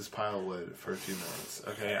against this pile of wood for a few minutes.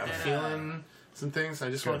 Okay, I'm feeling some things. I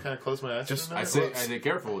just want to kind of close my eyes. Just- for a I minute. say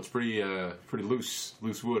careful. It's pretty loose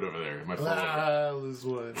wood over there. It might fall over. Lose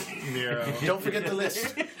wood. Nero. Don't forget the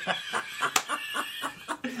list.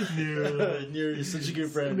 You're such a good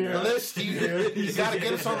friend. The list. You got to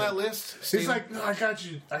get us on that list. He's Steven. like, no, I got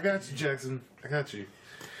you, Jackson. I got you.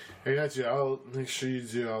 I'll make sure you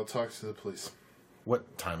do. I'll talk to the police.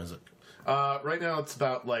 What time is it? Right now it's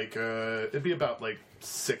about like it'd be about like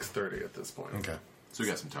 6:30 at this point. Okay. So we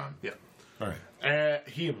got some time. Yeah. All right.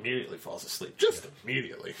 He immediately falls asleep. Just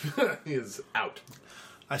immediately. He is out.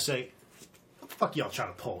 I say, what the fuck y'all trying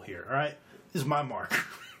to pull here, all right? This is my mark.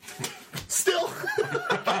 Still.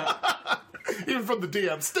 Even from the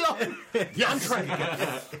DM, still.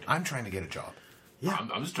 I'm trying to get a job.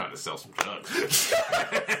 I'm just trying to sell some drugs.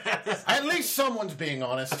 At least someone's being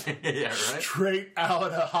honest. Yeah, right? Straight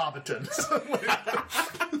out of Hobbiton.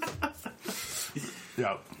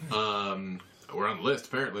 Yeah. We're on the list,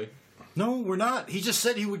 apparently. No, we're not. He just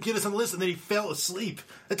said he would get us on the list, and then he fell asleep.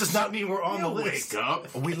 That does not mean we're on the list. Wake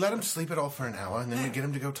up. We let him sleep it all for an hour, and then we get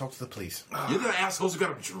him to go talk to the police. You're the assholes who got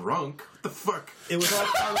him drunk. What the fuck? It was all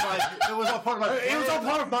part of my. It was all part of my. It was all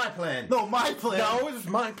part of my plan. No, my plan. No, it was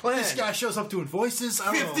my plan. This guy shows up doing voices. I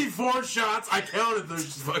don't know. 54 shots. I counted those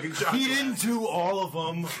fucking shots. He didn't do all of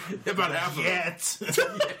them About half of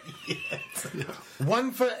them. yet.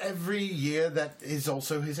 One for every year that is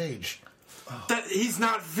also his age. He's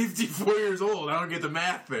not 54 years old. I don't get the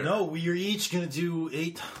math there. No, we're each gonna do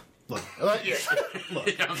 8. Look, Yeah,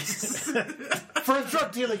 I'm For a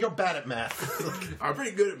drug dealer, you're bad at math. I'm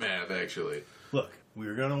pretty good at math, actually. look. We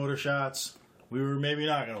were gonna order shots. We were maybe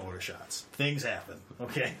not gonna order shots. Things happen.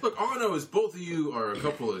 Okay. Look, all I know is both of you are a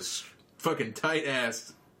couple of fucking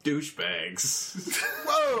tight-ass douchebags.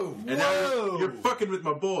 Whoa! And now you're fucking with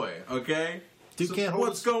my boy, okay? Dude So can't hold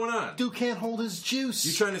what's his, going on? Dude can't hold his juice.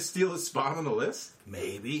 You trying to steal his spot on the list?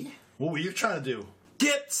 Maybe. What were you trying to do?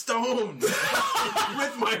 Get stoned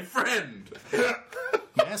with my friend.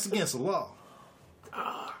 That's against the law.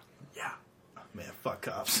 Yeah. Man, fuck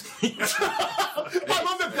cops. I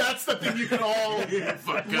love that that's the thing you can all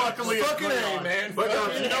luckily Fucking agree A, on. man. But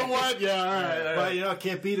you know what? Yeah, all right. But you know,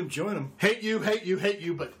 can't beat him. Join him. Hate you,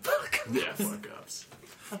 but fuck. Yeah, fuck ups.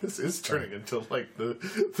 This is turning into like the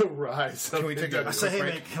rise. Can we take a I say, hey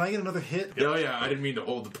break? man, can I get another hit? Oh yeah, I didn't mean to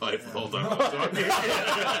hold the pipe the whole time.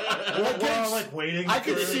 We're all like waiting. I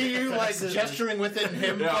could for- see you like gesturing with it and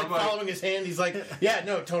him Yeah, like I'm like- following his hand. He's like, yeah,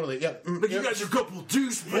 no, totally. Yeah. But you guys are a couple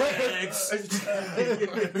douchebags.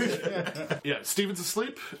 Yeah, Steven's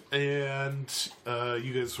asleep, and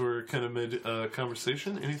you guys were kind of mid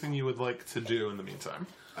conversation. Anything you would like to do in the meantime?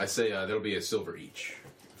 I say that'll be a silver each.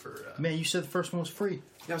 For Man, you said the first one was free.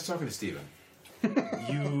 I was talking to Steven.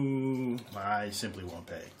 I simply won't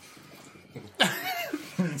pay.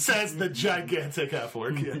 Says the gigantic half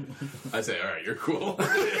orc. Yeah. I say, all right, you're cool.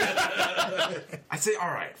 I say, all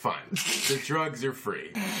right, fine. The drugs are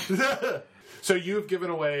free. So you've given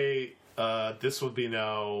away. This would be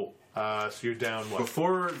now. So you're down what?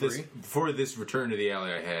 Before this return to the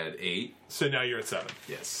alley, I had 8. So now you're at 7.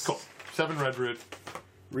 Yes. Cool. 7 red root.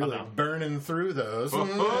 Really Uh-huh. burning through those.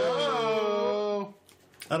 Oh.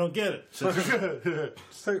 I don't get it. So,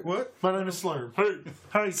 Hey, what? My name is Slurm.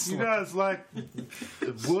 Hey, you guys like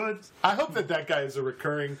wood? I hope that guy is a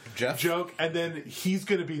recurring Jeff? joke, and then he's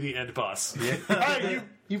going to be the end boss. Hey,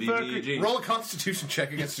 you fucking, BBG. Roll a Constitution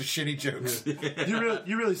check against the shitty jokes.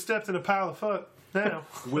 you really stepped in a pile of fuck now.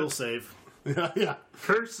 will save. Yeah.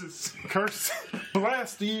 Curses.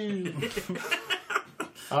 Blast you.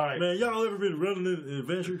 All right. Man, y'all ever been running an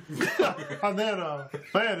adventure? And then,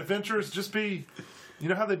 man, adventurers just be, you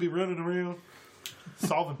know how they be running around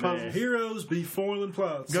solving puzzles? Man, heroes be foiling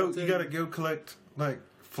plots. You gotta go collect like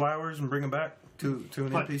flowers and bring them back to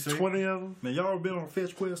an Like NPC. 20 of them. Man, y'all ever been on a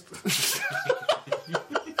fetch quest?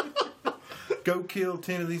 Go kill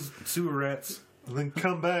 10 of these sewer rats. And then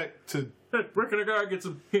come back to, Hey, reckon I gotta get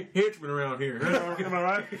some henchmen around here. am I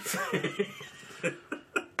right?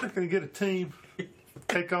 I'm going to get a team.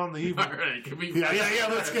 Take on the evil. All right, can we? Yeah,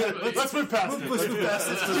 let's get it. Let's move past it. Let's move past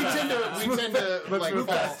this. we tend to like move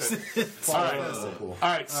past fall. All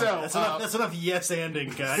right, so That's enough yes ending,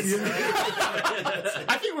 guys.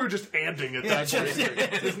 I think we were just anding at that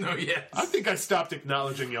point. There's no yes. I think I stopped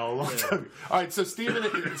acknowledging y'all a long time ago. All right, so Steven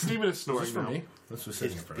is snoring now. This was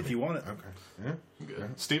sitting in front of If me. you want it. Okay.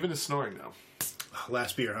 Steven is snoring now.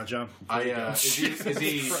 Last beer, huh, John?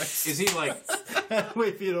 Is he like?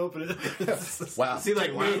 Wait for you to open it. Wow. Is he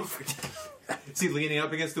like? Is he leaning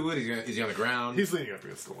up against the wood? Is he on the ground? He's leaning up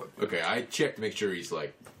against the wood. Okay, I check to make sure he's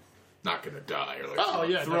like not gonna die or like Oh,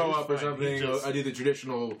 yeah, throw no, he's up or fine. something. He just- I do the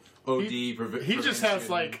traditional OD. He just has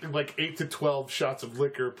like 8 to 12 shots of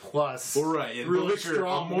liquor plus well, right. And really the liquor,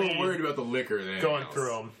 strong I'm more weed worried about the liquor than anything going else.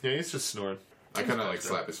 through him. Yeah, he's just snoring. I kind of like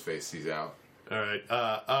slap his face. He's out. All right.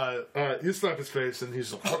 He'll slap his face and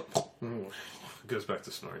he's goes back to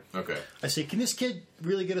snoring. Okay. I say, can this kid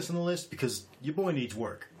really get us on the list? Because your boy needs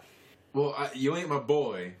work. Well, you ain't my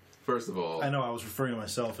boy. First of all, I know I was referring to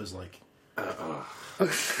myself as like,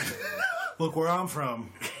 look where I'm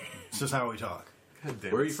from. This is how we talk.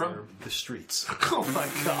 Where are you from? The streets. Oh my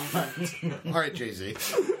god! All right, Jay-Z.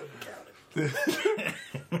 Can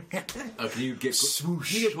you get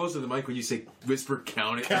close to the mic when you say whisper?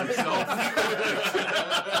 Count it yourself.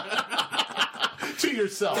 to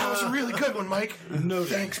yourself. That was a really good one, Mike. No,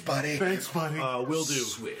 Thanks, buddy. Thanks, buddy. will do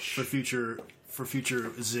Swish. for future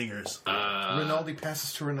zingers. Rinaldi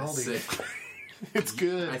passes to Rinaldi. It's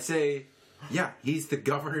good. I'd say, yeah, he's the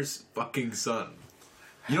governor's fucking son.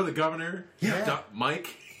 You know the governor? Yeah.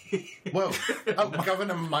 Mike? Whoa. Oh,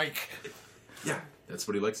 Governor Mike. Yeah, that's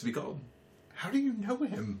what he likes to be called. How do you know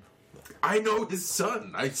him? I know his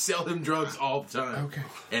son. I sell him drugs all the time. Okay.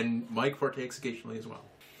 And Mike partakes occasionally as well.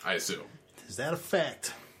 I assume. Is that a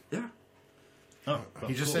fact? Yeah. Oh,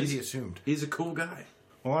 He just said he assumed. He's a cool guy.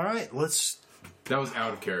 well, all right. Let's. That was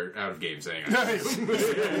out of game saying. I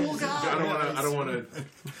don't want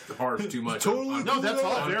to harsh too much. Totally No, that's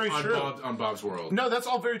all very on true. on Bob's World. No, that's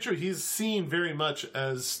all very true. He's seen very much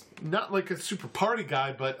as not like a super party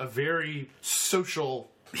guy, but a very social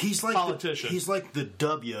He's like politician. he's like the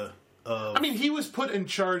W of. I mean, he was put in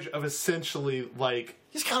charge of essentially like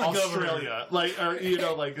He's kinda Australia, like or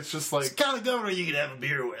like it's just like kind of governor you could have a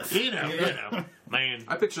beer with. you know, man.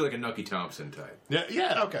 I picture like a Nucky Thompson type.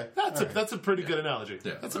 Yeah. Okay. That's a pretty good analogy.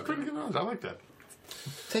 Yeah, That's a okay. pretty good analogy. I like that.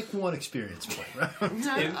 Take one experience point. In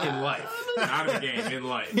life. Not in the game, in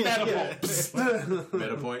life.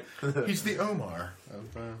 Meta point. He's the Omar.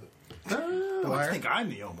 I think I'm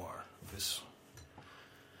the Omar.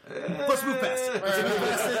 Let's move past it. Let's move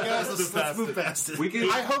past it, guys. Let's move past it. We can.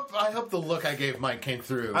 I hope the look I gave Mike came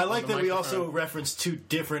through. I like on the that we microphone. also referenced 2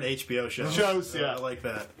 different HBO shows. Yeah. I like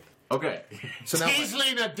that. Okay. So now He's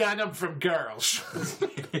Lena Dunham from Girls.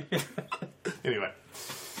 Anyway.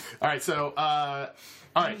 All right, so all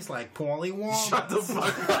right. He's like Paulie Wong. Shut the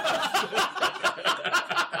fuck up.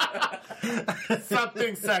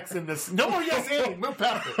 Something sex in this. No more yes and move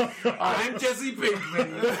past it. I'm Jesse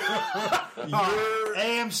Pinkman.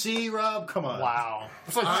 AMC, Rob. Come on. Wow.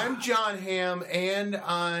 It's like I'm John Hamm, and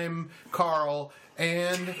I'm Carl,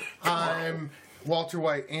 and I'm Walter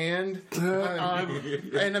White, and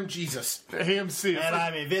I'm Jesus, AMC. And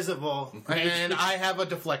I'm invisible. and I have a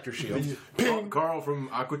deflector shield. Carl from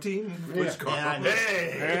Aqua Teen. Which Carl? And I'm-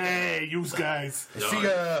 Hey, you guys. See,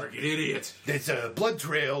 Freaking idiot. there's a blood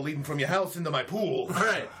trail leading from your house into my pool. All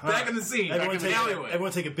right, back in the scene. Back Everyone in the take, alleyway.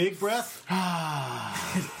 everyone take a big breath.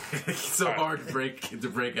 It's so hard to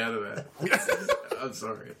break out of that. I'm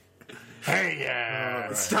sorry. Hey,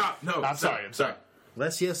 Stop. No. I'm stop. sorry, I'm sorry.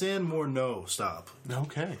 Less yes and more no. Stop.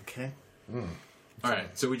 Okay. Okay. All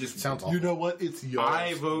right. So we just Sounds awful. You know what? It's yours.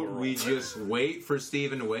 I vote we just wait for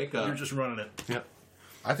Steven to wake up. You're just running it. Yep.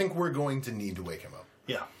 I think we're going to need to wake him up.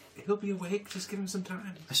 Yeah. He'll be awake. Just give him some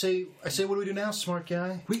time. I say, what do we do now, smart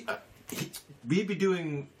guy? We'd be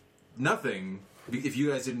doing nothing if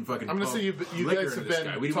you guys didn't fucking. I'm gonna pump say you liquor guys into have this been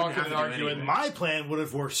guy. We wouldn't talking have and to do arguing. anything. My plan would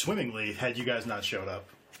have worked swimmingly had you guys not showed up.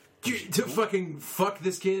 To fucking fuck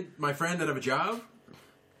this kid, my friend, out of a job.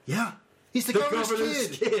 Yeah. He's the, The governor's governor's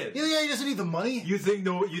kid. kid. Yeah, he doesn't need the money. You think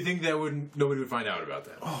nobody would find out about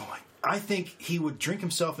that? Oh my! I think he would drink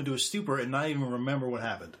himself into a stupor and not even remember what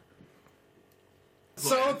happened.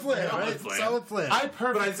 Solid plan, Solid right? plan. Solid plan. I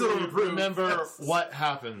But I still perfectly don't approve. remember Yes. what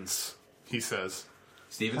happens, he says.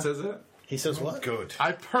 Steven says that. he says what? Good.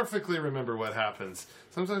 I perfectly remember what happens.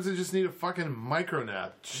 Sometimes I just need a fucking micro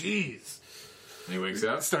nap. Jeez. And he wakes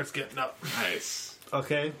up. Starts getting up. Nice.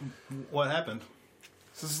 Okay, what happened?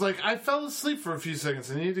 So it's like, I fell asleep for a few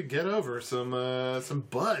seconds. I need to get over some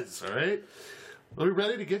buzz, all right? Are we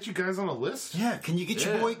ready to get you guys on a list? Yeah, can you get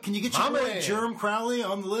your Yeah. boy? Can you get your My boy man. Germ Crowley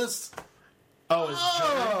on the list? Oh, it's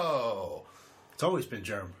Oh, It's always been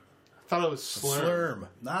Germ. I thought it was Slurm. Slurm.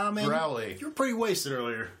 Nah, man, Crowley. you were pretty wasted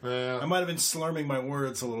earlier. Yeah. I might have been slurming my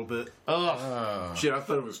words a little bit. Ugh. Shit, I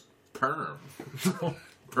thought it was perm.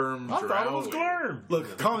 Perm. I thought it was Drowley. Glurm.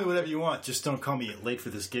 Look, call me whatever you want. Just don't call me late for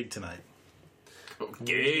this gig tonight.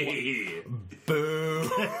 Okay. Boo.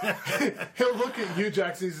 He'll look at you,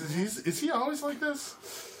 Jackson. He says, is he always like this?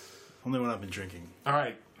 Only when I've been drinking. All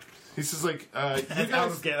right. He says, like, you Out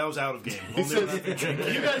guys... of game. That was out of game. He Only when says, I've been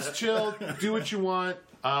drinking. you guys chill, do what you want.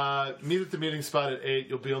 Meet at the meeting spot at 8.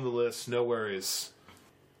 You'll be on the list. No worries.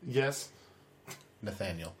 Yes?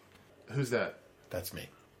 Nathaniel. Who's that? That's me.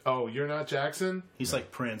 Oh, you're not Jackson? He's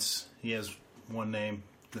like Prince. He has one name,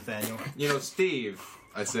 Nathaniel. You know, Steve,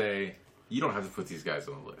 I say, you don't have to put these guys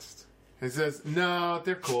on the list. He says, no,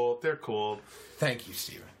 they're cool. They're cool. Thank you,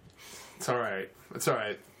 Steven. It's all right. It's all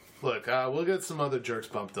right. Look, we'll get some other jerks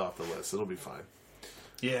bumped off the list. It'll be fine.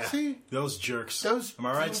 Yeah, See? those jerks. Those- Am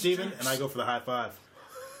I right, those Steven? jerks. And I go for the high five.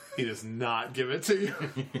 He does not give it to you.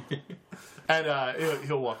 And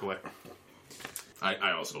he'll walk away.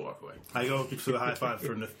 I also walk away. I go for the high five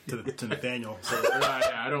to Nathaniel. So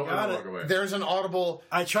I don't Got it. walk away. There's an audible.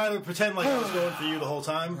 I try to pretend like I was going for you the whole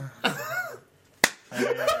time.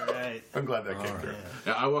 All right. I'm glad that came through.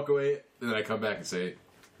 Now, I walk away, and then I come back and say,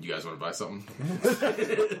 "You guys want to buy something?"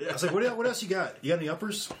 I was like, what else you got? You got any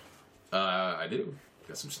uppers? I do.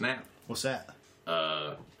 Got some Snap. What's that?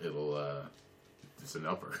 It's an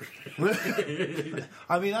upper.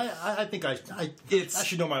 I mean, I think I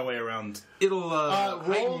should know my way around. It'll Roll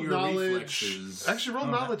heighten your knowledge. reflexes. Actually, roll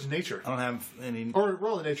knowledge nature. I don't have any. Or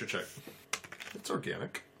roll a nature check. It's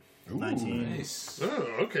organic. 19. Nice. Oh,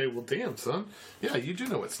 okay. Well, damn, son. Yeah, you do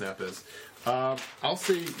know what Snap is. I'll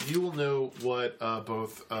say you will know what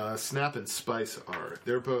both Snap and Spice are.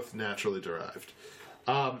 They're both naturally derived.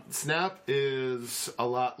 Snap is a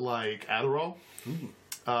lot like Adderall.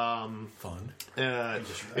 Fun.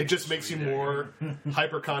 It just makes you more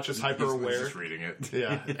hyper-conscious, hyper-aware. Just reading it.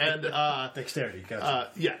 Yeah. And, Dexterity. Gotcha.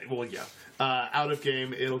 yeah. Out of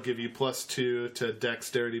game, it'll give you +2 to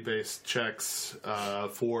dexterity-based checks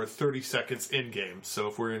for 30 seconds in-game. So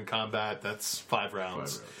if we're in combat, that's 5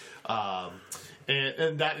 rounds.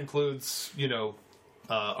 And that includes,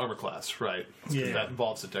 armor class, right? Yeah. That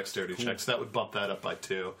involves a dexterity check, so that would bump that up by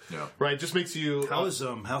 2. Yeah. Right, just makes you... How's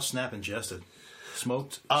Snap ingested?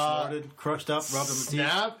 Smoked, snorted, crushed up, rubbed on the teeth.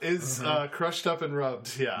 Snap is crushed up and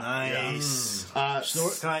rubbed, yeah. Nice.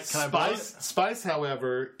 Snort, Can I blow it? Spice,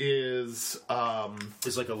 however, is...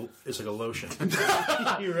 It's like a lotion.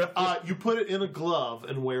 you put it in a glove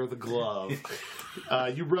and wear the glove.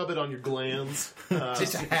 You rub it on your glands.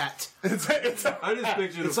 It's a hat. It's a I just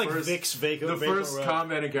picture It's the like first, Vicks Vaco. the first Vaco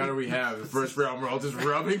combat encounter we have. The first round, we're all just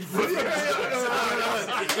rubbing.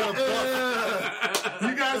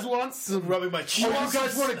 You guys want some... rubbing my cheek. Oh, you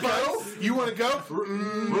guys want to go? You want to go?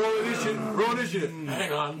 Roll initiative. Roll initiative.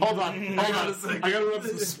 Hang on. Hold on. I gotta rub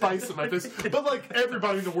some spice in my face. But,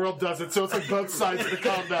 everybody in the world does it, so it's like both sides of the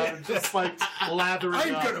combat are just, lathering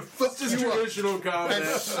I'm up. gonna fuck Just you up. traditional combat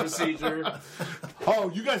procedure. Oh,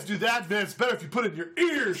 you guys do that, man. It's better if you put it in your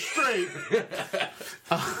ears straight.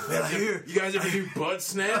 You guys ever do butt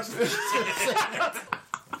snaps?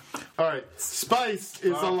 All right. Spice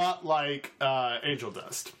is a lot like angel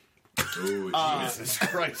dust. Ooh, Jesus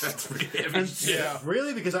Christ. Yeah.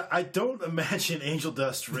 Really? Because I don't imagine angel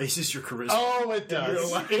dust raises your charisma. Oh, it does. real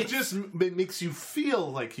life. It just makes you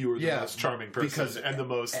feel like you were the most charming person because and the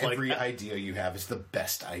most every idea you have is the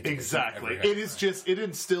best idea. exactly. you've ever It is just it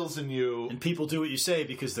instills in you. And people do what you say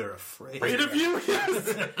because they're afraid. Afraid of you. Yes.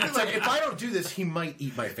 It's like, if I don't do this, he might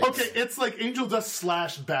eat my face. Okay, it's like angel dust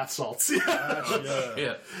 / bath salts.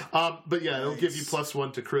 yeah. But yeah, it'll give you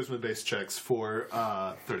 +1 to charisma-based checks for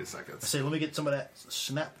 30 seconds. Say, let me get some of that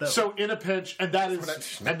snapped up. So in a pinch, and that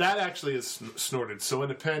that actually is snorted. So in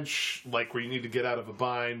a pinch, like where you need to get out of a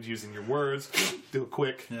bind using your words, do it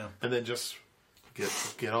quick, and then just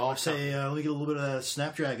get all. Say, let me get a little bit of that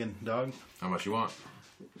Snapdragon, dog. How much you want?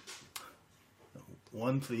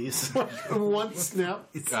 One, please. one snap.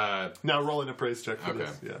 Uh, Now roll an appraise check for Okay.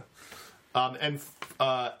 this. Yeah, and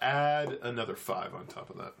add another 5 on top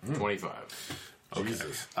of that. 25.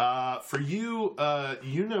 Jesus. For you,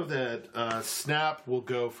 you know that Snap will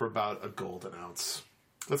go for about a gold an ounce.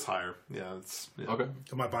 That's higher. Yeah, Okay.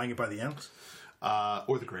 Am I buying it by the ounce?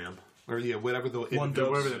 or the gram, or whatever the One dose.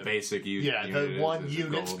 Whatever the basic unit the is, one is a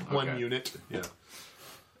unit, gold. one Okay. unit. Yeah.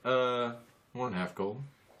 1.5 gold.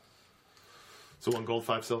 So 1 gold,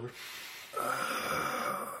 5 silver.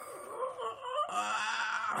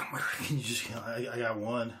 Can you just? I got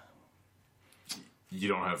one. You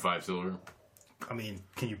don't have 5 silver. I mean,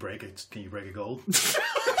 can you break it? Can you break a gold?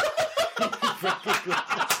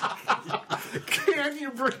 Can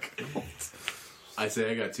you break? I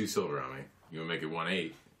say I got 2 silver on me. You want to make it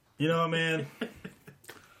 1.8? You know, man.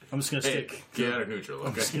 I'm just gonna Hey, stick. get out of neutral.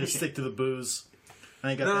 I'm just Okay. gonna stick to the booze.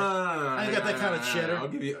 I ain't got No, that. no, no, I ain't got that kind of cheddar. I'll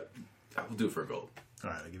give you. I will do it for a gold. All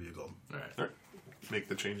right, I'll give you a gold. All right. All right. Make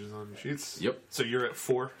the changes on your sheets. Yep. So you're at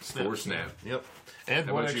 4 snap. 4 snap. Yep. And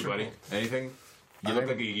How one about you, extra buddy? gold. Anything? You look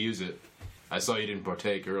like you could use it. I saw you didn't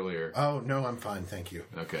partake earlier. Oh, no, I'm fine, thank you.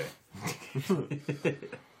 Okay.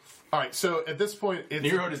 All right. So at this point, it's,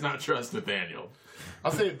 Nero does not trust Nathaniel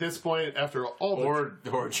I'll say at this point, after all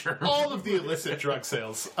Germ. all of the illicit drug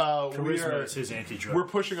sales, we Charisma are is his anti-drug. we're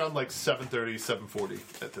pushing on like 7:30,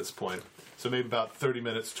 7:40 at this point. So maybe about 30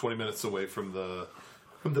 minutes, 20 minutes away from the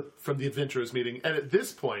adventurers meeting. And at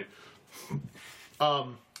this point,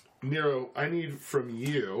 Nero, I need from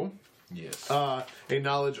you Yes. a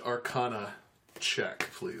knowledge arcana check,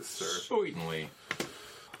 please, sir. Certainly.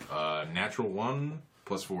 Natural 1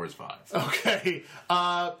 plus 4 is 5. Okay,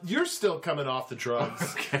 you're still coming off the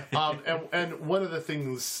drugs. Okay. And one of the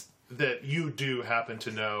things that you do happen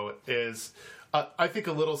to know is, I think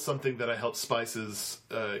a little something that I help Spice's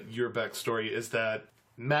your backstory is that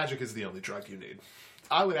magic is the only drug you need.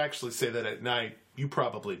 I would actually say that at night you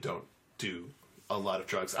probably don't do a lot of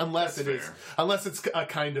drugs unless That's unless it's a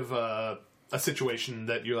kind of a situation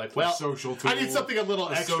that you're like, well, social tool. I need something a little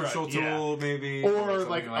extra, social tool, maybe, or something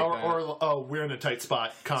like or we're in a tight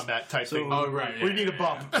spot, combat type thing. Oh, right, we yeah, need a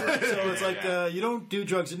bump. So it's like you don't do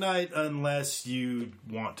drugs at night unless you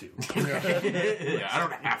want to. Yeah, I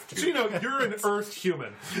don't have to. So, you're an earth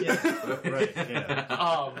human. Right.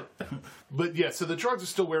 Yeah. But yeah, so the drugs are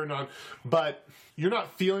still wearing on, but you're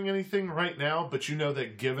not feeling anything right now, but you know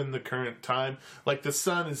that given the current time, like the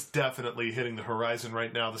sun is definitely hitting the horizon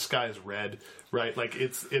right now. The sky is red, right? Like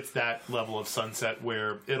it's that level of sunset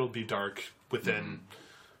where it'll be dark within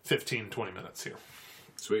 15, 20 minutes here.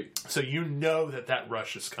 Sweet. So you know that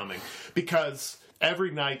rush is coming because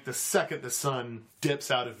every night, the second the sun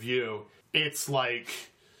dips out of view, it's like...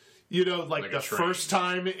 like the first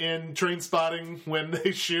time in Train Spotting when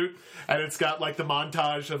they shoot, and it's got like the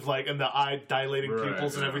montage of and the eye dilating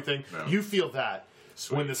pupils and everything. Yeah. You feel that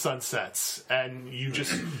Sweet. when the sun sets, and you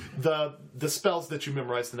just the spells that you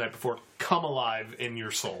memorized the night before come alive in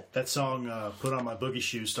your soul. That song, "Put On My Boogie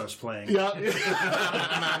Shoes," starts playing. Yeah.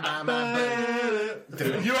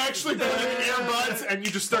 You actually put in earbuds and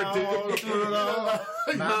you just start doing. You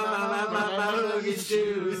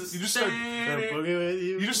just start. Boogie with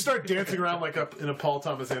you. You just start dancing around like in a Paul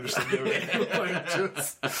Thomas Anderson movie.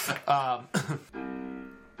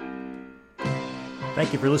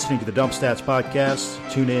 Thank you for listening to the Dump Stats Podcast.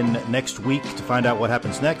 Tune in next week to find out what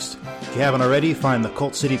happens next. If you haven't already, find the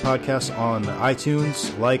Cult City Podcast on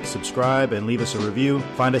iTunes. Like, subscribe, and leave us a review.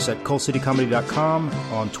 Find us at cultcitycomedy.com,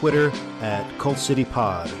 on Twitter at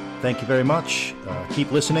cultcitypod. Thank you very much.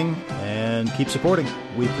 Keep listening and keep supporting.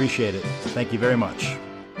 We appreciate it. Thank you very much.